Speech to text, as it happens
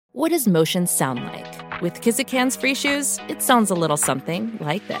What does motion sound like? With Kizikans free shoes, it sounds a little something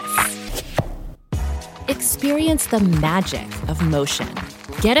like this. Experience the magic of motion.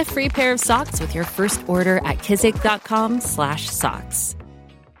 Get a free pair of socks with your first order at kizik.com/socks.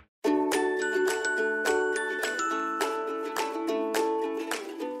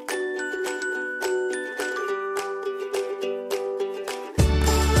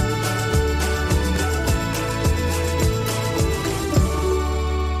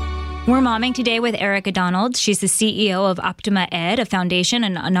 We're momming today with Erica Donald. She's the CEO of Optima Ed, a foundation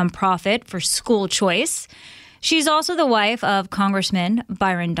and a nonprofit for school choice. She's also the wife of Congressman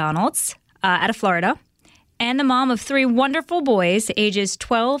Byron Donalds out of Florida, and the mom of 3 wonderful boys, ages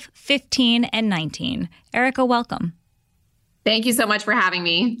 12, 15, and 19. Erica, welcome. Thank you so much for having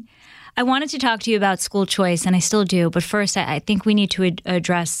me. I wanted to talk to you about school choice, and I still do. But first, I think we need to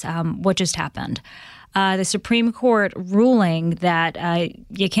address what just happened. The Supreme Court ruling that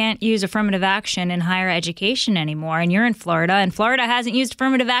you can't use affirmative action in higher education anymore. And you're in Florida, and Florida hasn't used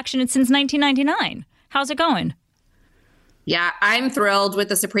affirmative action since 1999. How's it going? Yeah, I'm thrilled with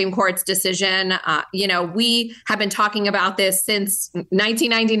the Supreme Court's decision. We have been talking about this since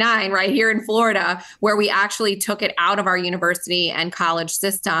 1999 right here in Florida, where we actually took it out of our university and college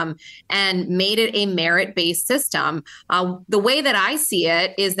system and made it a merit-based system. The way that I see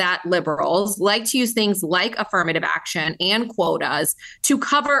it is that liberals like to use things like affirmative action and quotas to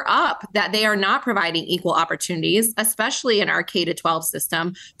cover up that they are not providing equal opportunities, especially in our K-12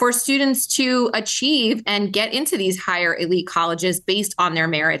 system, for students to achieve and get into these higher elite colleges based on their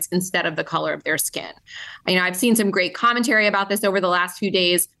merits instead of the color of their skin. I've seen some great commentary about this over the last few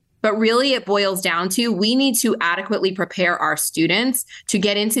days, but really it boils down to we need to adequately prepare our students to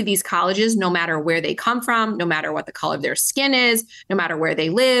get into these colleges no matter where they come from, no matter what the color of their skin is, no matter where they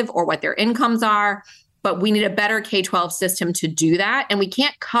live or what their incomes are. But we need a better K-12 system to do that. And we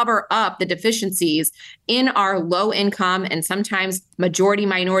can't cover up the deficiencies in our low income and sometimes majority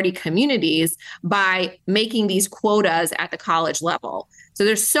minority communities by making these quotas at the college level. So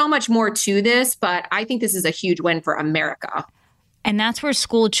there's so much more to this, but I think this is a huge win for America. And that's where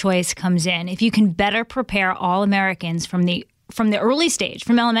school choice comes in. If you can better prepare all Americans from the early stage,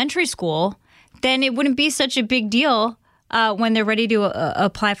 from elementary school, then it wouldn't be such a big deal when they're ready to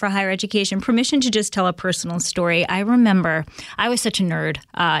apply for higher education. Permission to just tell a personal story. I remember I was such a nerd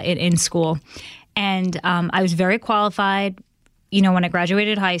in school, and I was very qualified, when I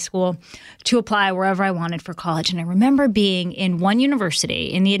graduated high school, to apply wherever I wanted for college. And I remember being in one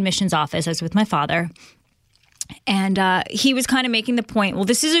university in the admissions office. I was with my father, and he was kind of making the point, well,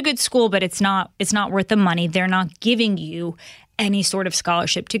 this is a good school, but it's not worth the money. They're not giving you any sort of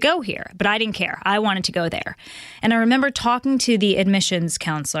scholarship to go here. But I didn't care. I wanted to go there. And I remember talking to the admissions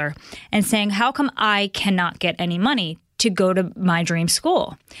counselor and saying, how come I cannot get any money to go to my dream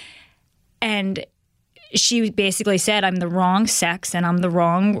school? And she basically said, I'm the wrong sex and I'm the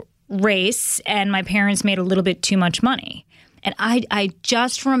wrong race, and my parents made a little bit too much money. And I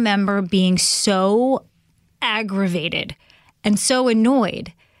just remember being so aggravated and so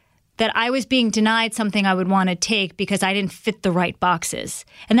annoyed that I was being denied something I would want to take because I didn't fit the right boxes.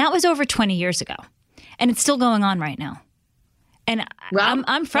 And that was over 20 years ago. And it's still going on right now. And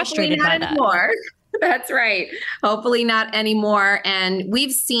I'm frustrated by that. Anymore. That's right. Hopefully not anymore. And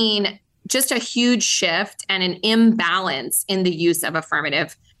we've seen just a huge shift and an imbalance in the use of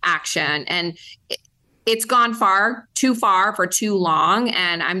affirmative action. And it's gone too far for too long.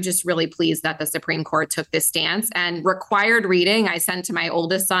 And I'm just really pleased that the Supreme Court took this stance. And required reading, I sent to my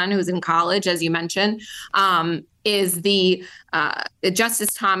oldest son, who's in college, as you mentioned, is the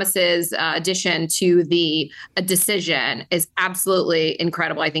Justice Thomas's addition to the decision is absolutely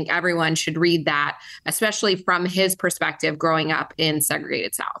incredible. I think everyone should read that, especially from his perspective growing up in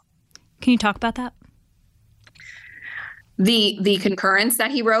segregated South. Can you talk about that? The concurrence that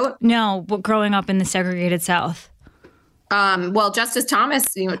he wrote? No, but growing up in the segregated South. Well, Justice Thomas,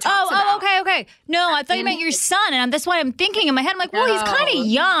 talks about. Okay. No, I thought you meant your son, and that's why I'm thinking in my head. I'm like, well, he's kind of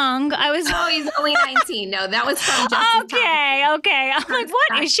young. Oh, he's only 19. No, that was from Justice Thomas. Okay. I'm like,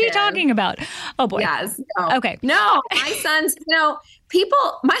 what is she talking about? Oh boy. Yes. No. Okay. No, my son's.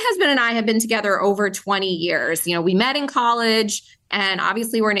 My husband and I have been together over 20 years. We met in college, and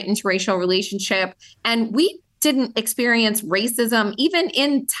obviously we're in an interracial relationship, and we didn't experience racism even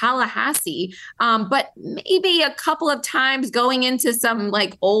in Tallahassee, but maybe a couple of times going into some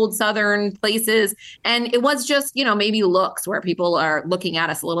old Southern places. And it was just, maybe looks where people are looking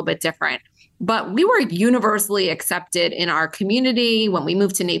at us a little bit different. But we were universally accepted in our community when we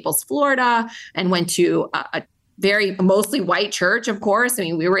moved to Naples, Florida, and went to a very mostly white church, of course. I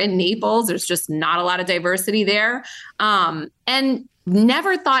mean, we were in Naples. There's just not a lot of diversity there. And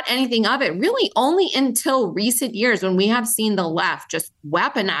never thought anything of it, really only until recent years when we have seen the left just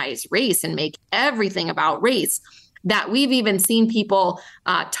weaponize race and make everything about race, that we've even seen people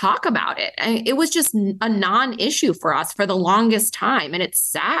talk about it. And it was just a non-issue for us for the longest time. And it's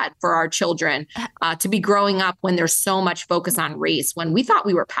sad for our children to be growing up when there's so much focus on race, when we thought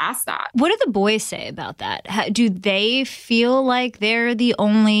we were past that. What do the boys say about that? Do they feel like they're the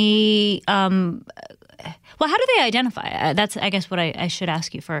only... Well, how do they identify? That's, I guess, what I should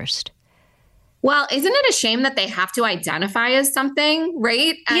ask you first. Well, isn't it a shame that they have to identify as something,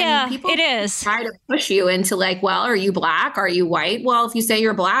 right? And yeah, people it is. Try to push you into like, well, are you Black? Are you white? Well, if you say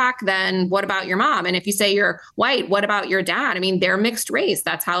you're Black, then what about your mom? And if you say you're white, what about your dad? I mean, they're mixed race.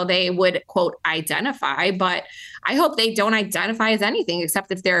 That's how they would, quote, identify. But I hope they don't identify as anything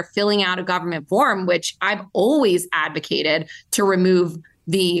except if they're filling out a government form, which I've always advocated to remove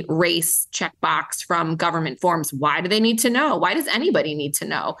the race checkbox from government forms. Why do they need to know? Why does anybody need to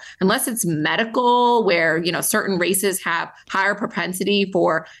know? Unless it's medical, where, you know, certain races have higher propensity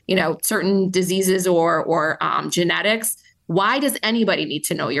for, you know, certain diseases or genetics. Why does anybody need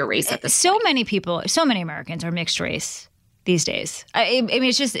to know your race at this point? So many Americans are mixed race these days. I mean,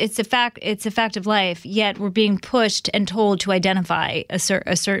 it's a fact of life, yet we're being pushed and told to identify a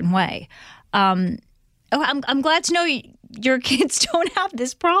certain way. I'm glad to know your kids don't have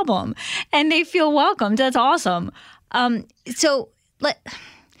this problem and they feel welcomed. That's awesome. So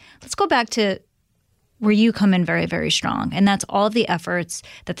let's go back to where you come in very, very strong. And that's all of the efforts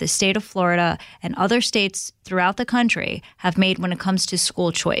that the state of Florida and other states throughout the country have made when it comes to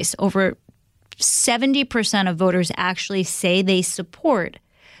school choice. Over 70% of voters actually say they support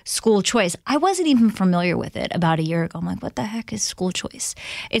school choice. I wasn't even familiar with it about a year ago. I'm like, what the heck is school choice?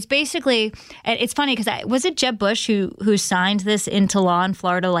 It's basically, it's funny because was it Jeb Bush who signed this into law in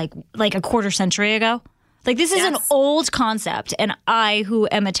Florida like a quarter century ago? Like, this is an old concept, and I, who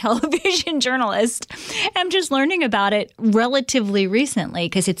am a television journalist, am just learning about it relatively recently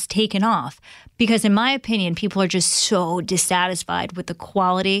because it's taken off. Because in my opinion, people are just so dissatisfied with the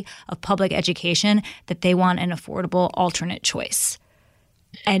quality of public education that they want an affordable alternate choice.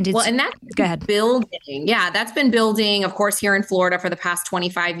 And that's building. Yeah, that's been building, of course, here in Florida for the past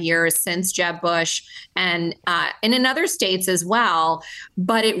 25 years since Jeb Bush and in other states as well.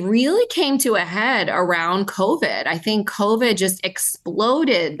 But it really came to a head around COVID. I think COVID just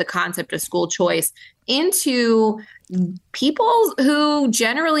exploded the concept of school choice into people who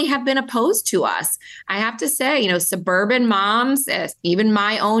generally have been opposed to us. I have to say, you know, suburban moms, even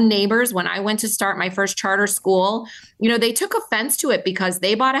my own neighbors, when I went to start my first charter school, you know, they took offense to it because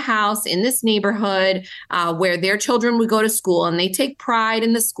they bought a house in this neighborhood where their children would go to school, and they take pride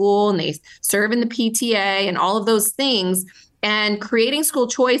in the school and they serve in the PTA and all of those things. And creating school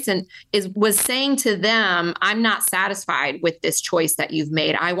choice was saying to them, I'm not satisfied with this choice that you've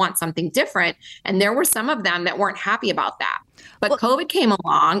made. I want something different. And there were some of them that weren't happy about that. But COVID came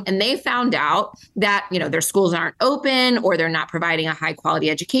along and they found out that, you know, their schools aren't open, or they're not providing a high quality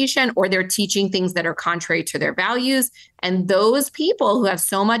education, or they're teaching things that are contrary to their values. And those people who have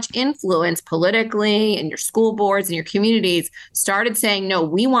so much influence politically in your school boards and your communities started saying, no,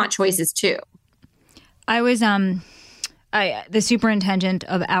 we want choices too. I was the superintendent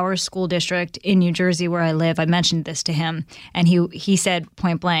of our school district in New Jersey, where I live, I mentioned this to him, and he said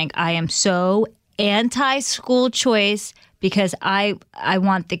point blank, I am so anti-school choice because I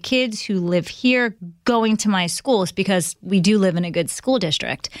want the kids who live here going to my schools because we do live in a good school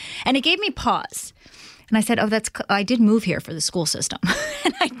district. And it gave me pause. And I said, I did move here for the school system.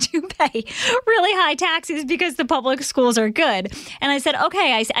 And I do pay really high taxes because the public schools are good. And I said,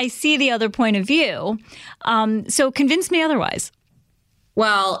 okay, I see the other point of view. So convince me otherwise.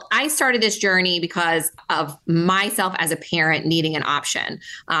 Well, I started this journey because of myself as a parent needing an option.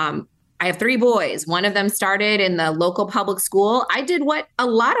 I have 3 boys. One of them started in the local public school. I did what a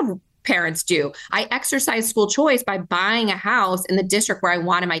lot of parents do. I exercise school choice by buying a house in the district where I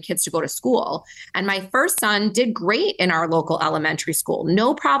wanted my kids to go to school. And my first son did great in our local elementary school.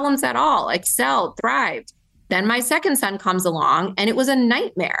 No problems at all, excelled, thrived. Then my second son comes along and it was a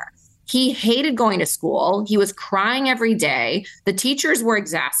nightmare. He hated going to school. He was crying every day. The teachers were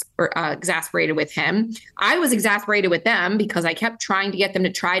exasperated with him. I was exasperated with them because I kept trying to get them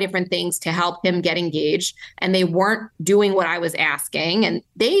to try different things to help him get engaged. And they weren't doing what I was asking. And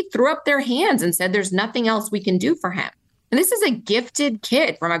they threw up their hands and said, there's nothing else we can do for him. And this is a gifted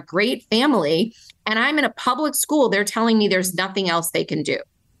kid from a great family. And I'm in a public school. They're telling me there's nothing else they can do.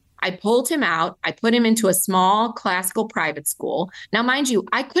 I pulled him out. I put him into a small classical private school. Now, mind you,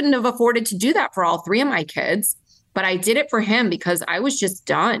 I couldn't have afforded to do that for all 3 of my kids, but I did it for him because I was just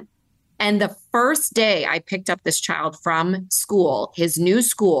done. And the first day I picked up this child from school, his new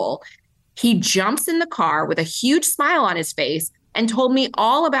school, he jumps in the car with a huge smile on his face and told me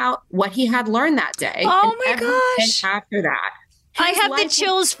all about what he had learned that day. Oh and my gosh. after that, I have the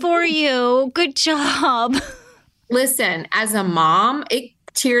chills for you. Good job. Listen, as a mom, it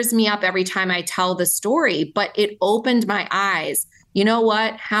tears me up every time I tell the story, but it opened my eyes. You know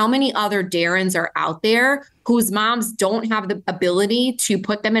what? How many other Darrens are out there whose moms don't have the ability to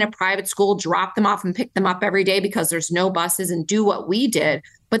put them in a private school, drop them off and pick them up every day because there's no buses and do what we did?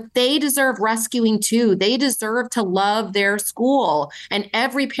 But they deserve rescuing too. They deserve to love their school. And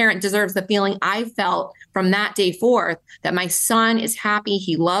every parent deserves the feeling I felt from that day forth, that my son is happy,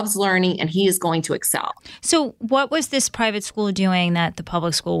 he loves learning, and he is going to excel. So what was this private school doing that the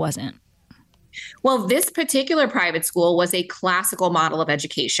public school wasn't? Well, this particular private school was a classical model of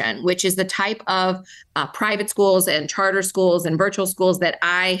education, which is the type of private schools and charter schools and virtual schools that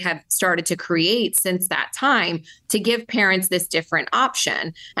I have started to create since that time to give parents this different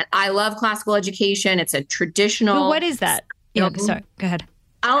option. And I love classical education. It's a traditional. But what is that? Yeah, sorry. Go ahead.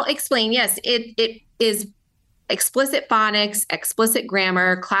 I'll explain. Yes, it is explicit phonics, explicit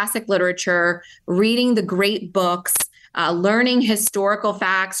grammar, classic literature, reading the great books, learning historical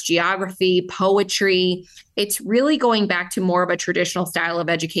facts, geography, poetry. It's really going back to more of a traditional style of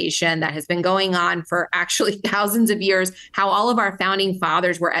education that has been going on for actually thousands of years. How all of our founding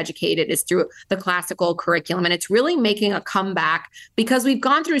fathers were educated is through the classical curriculum. And it's really making a comeback because we've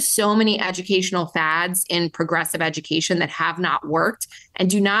gone through so many educational fads in progressive education that have not worked and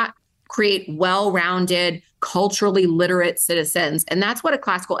do not create well-rounded, culturally literate citizens. And that's what a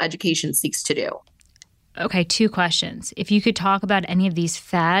classical education seeks to do. Okay, 2 questions. If you could talk about any of these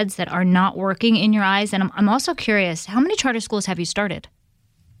fads that are not working in your eyes. And I'm also curious, how many charter schools have you started?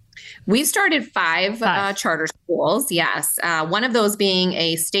 We've started 5 charter schools, yes. One of those being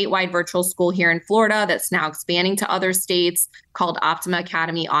a statewide virtual school here in Florida that's now expanding to other states called Optima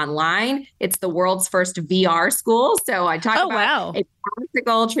Academy Online. It's the world's first VR school. So I talk about a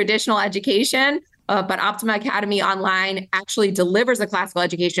classical traditional education. But Optima Academy Online actually delivers a classical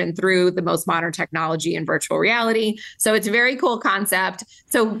education through the most modern technology and virtual reality. So it's a very cool concept.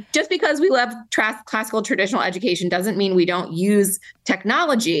 So just because we love classical traditional education doesn't mean we don't use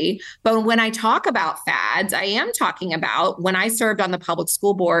technology. But when I talk about fads, I am talking about when I served on the public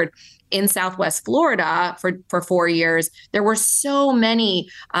school board in Southwest Florida for 4 years, there were so many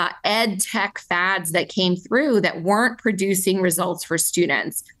ed tech fads that came through that weren't producing results for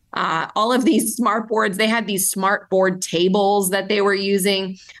students. All of these smart boards, they had these smart board tables that they were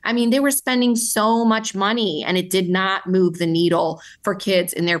using. I mean, they were spending so much money and it did not move the needle for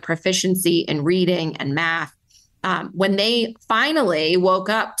kids in their proficiency in reading and math. When they finally woke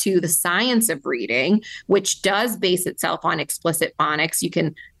up to the science of reading, which does base itself on explicit phonics, you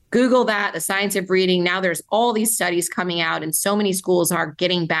can Google that, the science of reading. Now there's all these studies coming out and so many schools are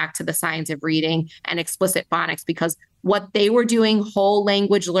getting back to the science of reading and explicit phonics because what they were doing, whole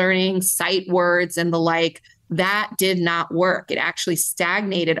language learning, sight words and the like, that did not work. It actually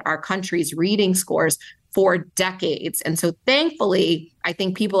stagnated our country's reading scores for decades. And so thankfully, I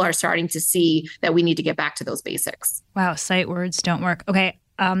think people are starting to see that we need to get back to those basics. Wow, sight words don't work. Okay,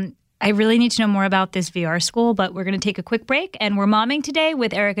 I really need to know more about this VR school, but we're going to take a quick break. And we're momming today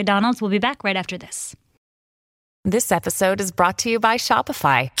with Erica Donalds. We'll be back right after this. This episode is brought to you by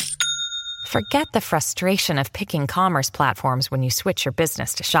Shopify. Forget the frustration of picking commerce platforms when you switch your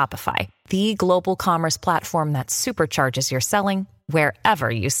business to Shopify, the global commerce platform that supercharges your selling wherever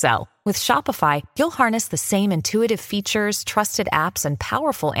you sell. With Shopify, you'll harness the same intuitive features, trusted apps, and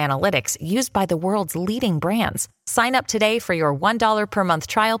powerful analytics used by the world's leading brands. Sign up today for your $1 per month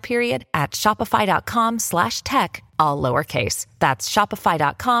trial period at shopify.com/tech, all lowercase. That's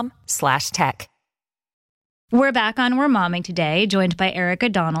shopify.com/tech. We're back on We're Momming today, joined by Erica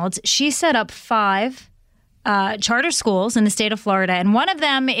Donalds. She set up 5 charter schools in the state of Florida, and one of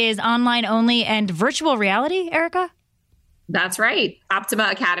them is online only and virtual reality, Erica? That's right. Optima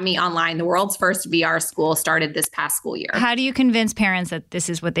Academy Online, the world's first VR school, started this past school year. How do you convince parents that this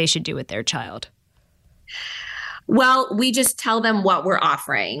is what they should do with their child? Well, we just tell them what we're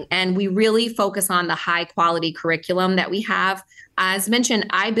offering, and we really focus on the high quality curriculum that we have. As mentioned,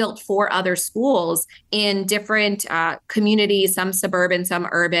 I built 4 other schools in different communities, some suburban, some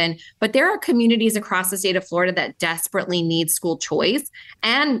urban, but there are communities across the state of Florida that desperately need school choice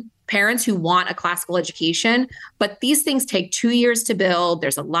and parents who want a classical education. But these things take 2 years to build.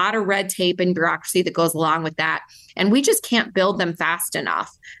 There's a lot of red tape and bureaucracy that goes along with that. And we just can't build them fast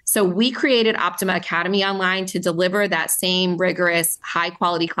enough. So we created Optima Academy Online to deliver that same rigorous, high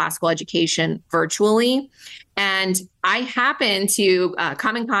quality classical education virtually. And I happened to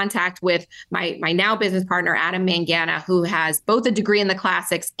come in contact with my now business partner, Adam Mangana, who has both a degree in the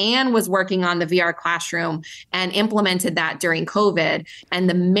classics and was working on the VR classroom and implemented that during COVID. And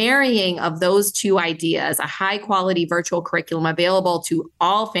the marrying of those two ideas, a high quality virtual curriculum available to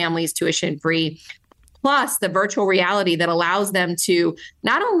all families tuition free, plus the virtual reality that allows them to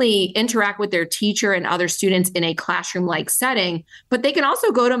not only interact with their teacher and other students in a classroom-like setting, but they can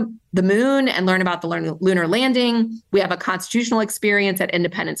also go to the moon and learn about the lunar landing. We have a constitutional experience at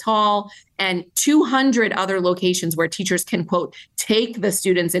Independence Hall and 200 other locations where teachers can, quote, take the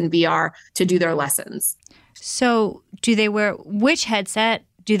students in VR to do their lessons. So which headset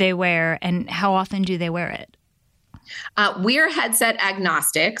do they wear, and how often do they wear it? We're headset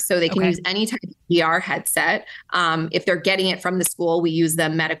agnostic, so they can use any type of VR headset. If they're getting it from the school, we use the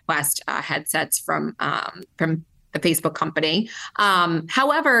MetaQuest headsets from the Facebook company.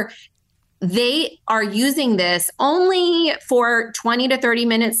 However, they are using this only for 20 to 30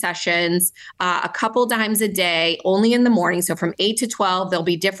 minute sessions, a couple times a day, only in the morning. So from 8 to 12, there'll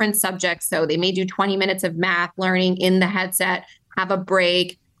be different subjects. So they may do 20 minutes of math learning in the headset, have a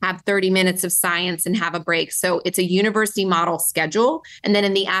break, have 30 minutes of science and have a break. So it's a university model schedule. And then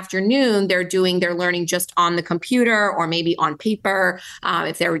in the afternoon, they're doing their learning just on the computer or maybe on paper,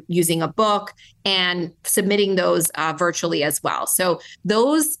 if they're using a book, and submitting those virtually as well. So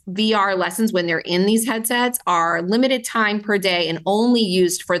those VR lessons, when they're in these headsets, are limited time per day and only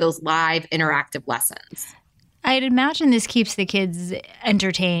used for those live interactive lessons. I'd imagine this keeps the kids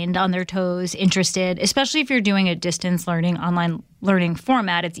entertained, on their toes, interested, especially if you're doing a distance learning, online learning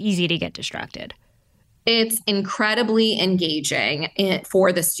format. It's easy to get distracted. It's incredibly engaging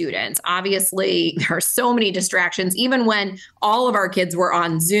for the students. Obviously, there are so many distractions. Even when all of our kids were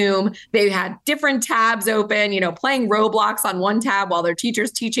on Zoom, they had different tabs open, playing Roblox on one tab while their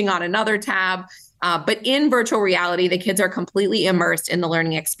teacher's teaching on another tab. But in virtual reality, the kids are completely immersed in the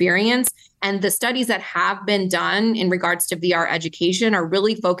learning experience. And the studies that have been done in regards to VR education are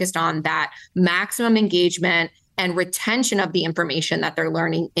really focused on that maximum engagement and retention of the information that they're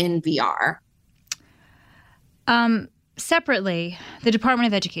learning in VR. Separately, the Department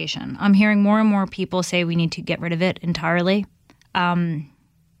of Education. I'm hearing more and more people say we need to get rid of it entirely.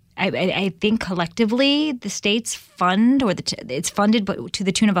 I think collectively the states fund, or it's funded, but to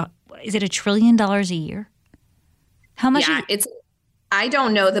the tune of is it $1 trillion a year? How much? Yeah, I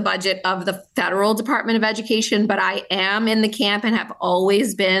don't know the budget of the federal Department of Education, but I am in the camp and have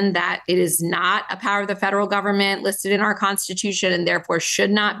always been that it is not a power of the federal government listed in our Constitution and therefore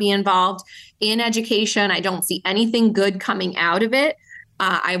should not be involved in education. I don't see anything good coming out of it.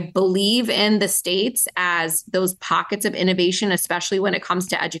 I believe in the states as those pockets of innovation, especially when it comes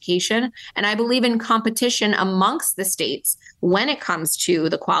to education. And I believe in competition amongst the states when it comes to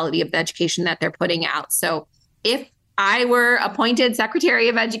the quality of the education that they're putting out. So if I were appointed Secretary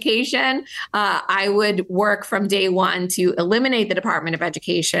of Education, I would work from day one to eliminate the Department of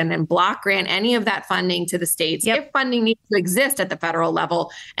Education and block grant any of that funding to the states. If funding needs to exist at the federal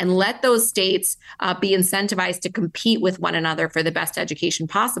level, and let those states be incentivized to compete with one another for the best education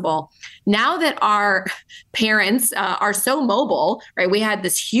possible. Now that our parents are so mobile, right? We had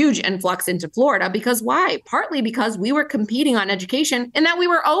this huge influx into Florida because why? Partly because we were competing on education and that we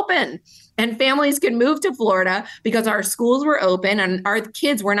were open. And families could move to Florida because our schools were open and our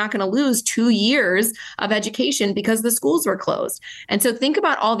kids were not going to lose 2 years of education because the schools were closed. And so think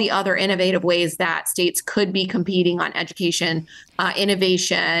about all the other innovative ways that states could be competing on education,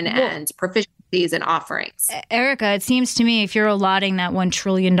 innovation, and proficiencies and offerings. Erica, it seems to me if you're allotting that $1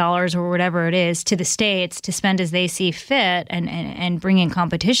 trillion or whatever it is to the states to spend as they see fit and bring in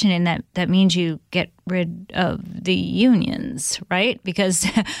competition in, that means you get rid of the unions, right? Because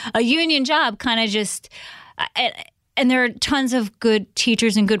a union job kind of just and there are tons of good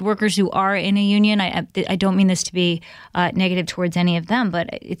teachers and good workers who are in a union. I don't mean this to be negative towards any of them, but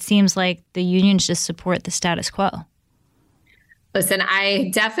it seems like the unions just support the status quo. Listen,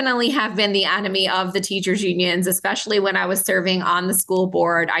 I definitely have been the enemy of the teachers' unions, especially when I was serving on the school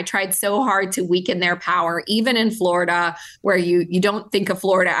board. I tried so hard to weaken their power, even in Florida, where you don't think of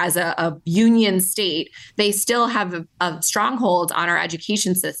Florida as a union state. They still have a stronghold on our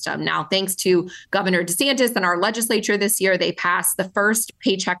education system. Now, thanks to Governor DeSantis and our legislature this year, they passed the first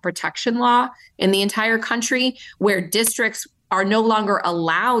paycheck protection law in the entire country, where districts are no longer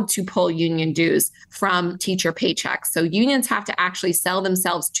allowed to pull union dues from teacher paychecks. So unions have to actually sell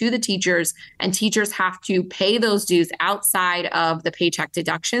themselves to the teachers, and teachers have to pay those dues outside of the paycheck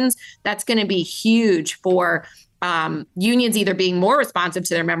deductions. That's going to be huge for unions either being more responsive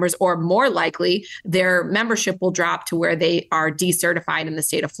to their members or more likely their membership will drop to where they are decertified in the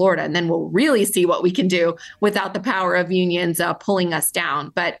state of Florida. And then we'll really see what we can do without the power of unions pulling us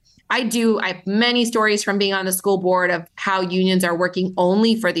down. But I have many stories from being on the school board of how unions are working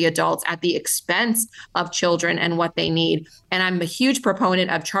only for the adults at the expense of children and what they need. And I'm a huge proponent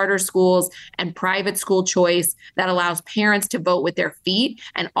of charter schools and private school choice that allows parents to vote with their feet.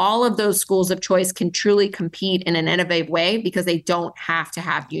 And all of those schools of choice can truly compete in an innovative way because they don't have to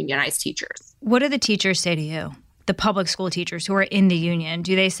have unionized teachers. What do the teachers say to you? The public school teachers who are in the union,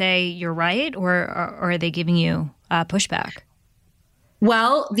 do they say you're right, or are they giving you pushback?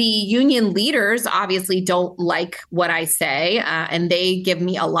 Well, the union leaders obviously don't like what I say, and they give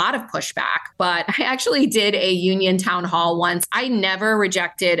me a lot of pushback. But I actually did a union town hall once. I never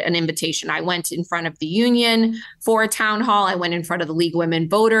rejected an invitation. I went in front of the union for a town hall. I went in front of the League of Women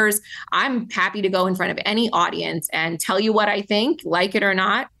Voters. I'm happy to go in front of any audience and tell you what I think, like it or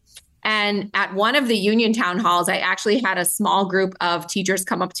not. And at one of the union town halls, I actually had a small group of teachers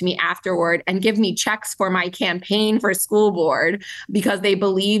come up to me afterward and give me checks for my campaign for school board because they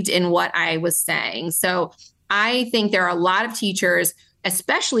believed in what I was saying. So I think there are a lot of teachers,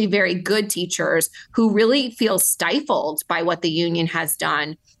 especially very good teachers, who really feel stifled by what the union has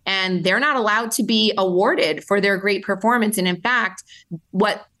done. And they're not allowed to be awarded for their great performance. And in fact,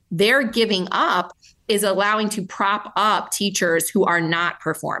 what they're giving up is allowing to prop up teachers who are not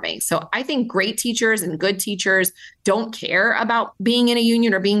performing. So I think great teachers and good teachers don't care about being in a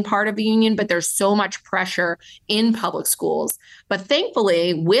union or being part of a union, but there's so much pressure in public schools. But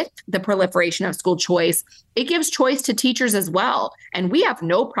thankfully, with the proliferation of school choice, it gives choice to teachers as well. And we have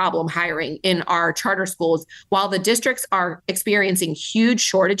no problem hiring in our charter schools. While the districts are experiencing huge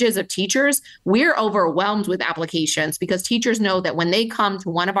shortages of teachers, we're overwhelmed with applications because teachers know that when they come to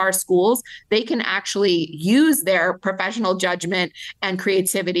one of our schools, they can actually use their professional judgment and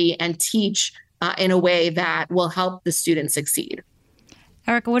creativity and teach in a way that will help the students succeed.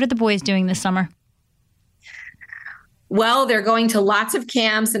 Erica, what are the boys doing this summer? Well, they're going to lots of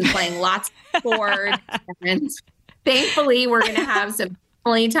camps and playing lots of sports. And thankfully, we're going to have some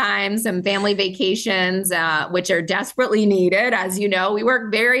family time, some family vacations, which are desperately needed. As you know, we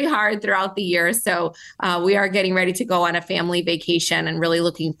work very hard throughout the year. So we are getting ready to go on a family vacation and really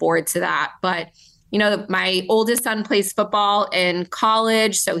looking forward to that. But you know, my oldest son plays football in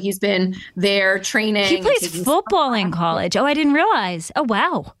college, so he's been there training. He plays football in college. Oh, I didn't realize. Oh,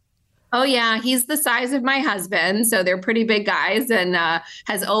 wow. Oh, yeah. He's the size of my husband, so they're pretty big guys, and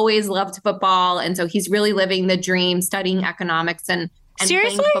has always loved football. And so he's really living the dream, studying economics and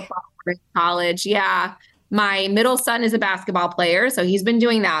Seriously? playing football in college. Yeah. My middle son is a basketball player, so he's been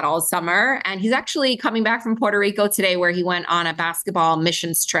doing that all summer. And he's actually coming back from Puerto Rico today, where he went on a basketball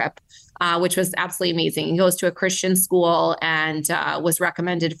missions trip, which was absolutely amazing. He goes to a Christian school and was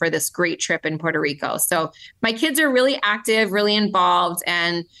recommended for this great trip in Puerto Rico. So my kids are really active, really involved.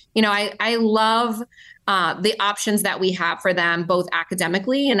 And, you know, I love the options that we have for them, both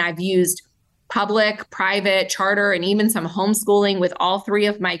academically, and I've used public, private, charter, and even some homeschooling with all three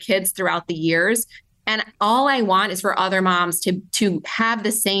of my kids throughout the years. And all I want is for other moms to have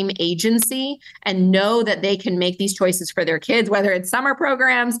the same agency and know that they can make these choices for their kids, whether it's summer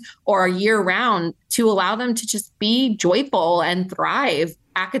programs or year round, to allow them to just be joyful and thrive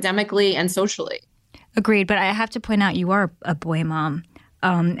academically and socially. Agreed. But I have to point out, you are a boy mom.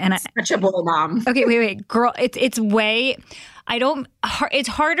 Such a boy mom. Okay, wait. Girl, it's way, it's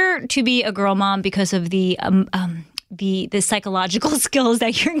harder to be a girl mom because of the psychological skills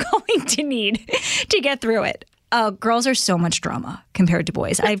that you're going to need to get through it. Girls are so much drama compared to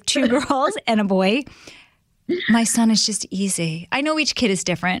boys. I have two girls and a boy. My son is just easy. I know each kid is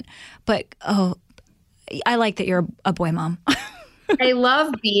different, but I like that you're a boy mom. I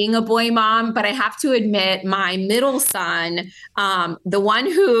love being a boy mom, but I have to admit my middle son, the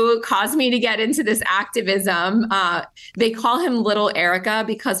one who caused me to get into this activism, they call him Little Erica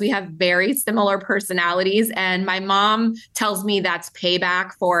because we have very similar personalities. And my mom tells me that's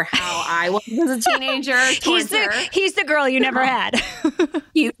payback for how I was as a teenager. He's the girl you never had.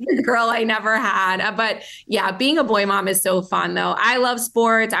 He's the girl I never had. But yeah, being a boy mom is so fun, though. I love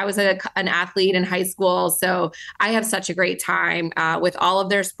sports. I was an athlete in high school, so I have such a great time with all of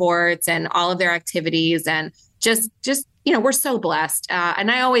their sports and all of their activities. And just you know, we're so blessed. And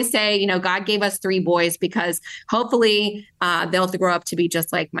I always say, you know, God gave us three boys because hopefully they'll grow up to be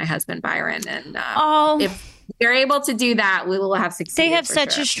just like my husband, Byron. And if they're able to do that, we will have succeeded. They have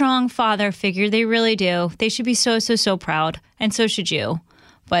such a strong father figure. They really do. They should be so proud. And so should you.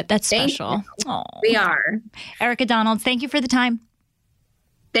 But that's special. We are. Erica Donald, thank you for the time.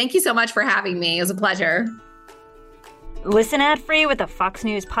 Thank you so much for having me. It was a pleasure. Listen ad-free with a Fox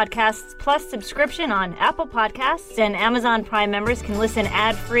News Podcasts Plus subscription on Apple Podcasts, and Amazon Prime members can listen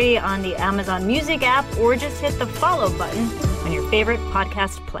ad-free on the Amazon Music app or just hit the follow button on your favorite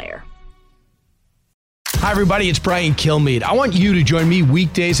podcast player. Hi, everybody. It's Brian Kilmeade. I want you to join me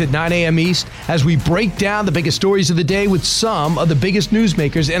weekdays at 9 a.m. East as we break down the biggest stories of the day with some of the biggest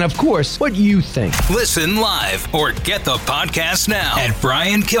newsmakers and, of course, what you think. Listen live or get the podcast now at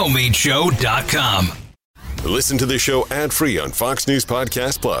BrianKilmeadShow.com. Listen to the show ad-free on Fox News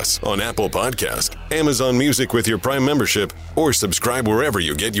Podcast Plus, on Apple Podcast, Amazon Music with your Prime membership, or subscribe wherever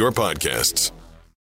you get your podcasts.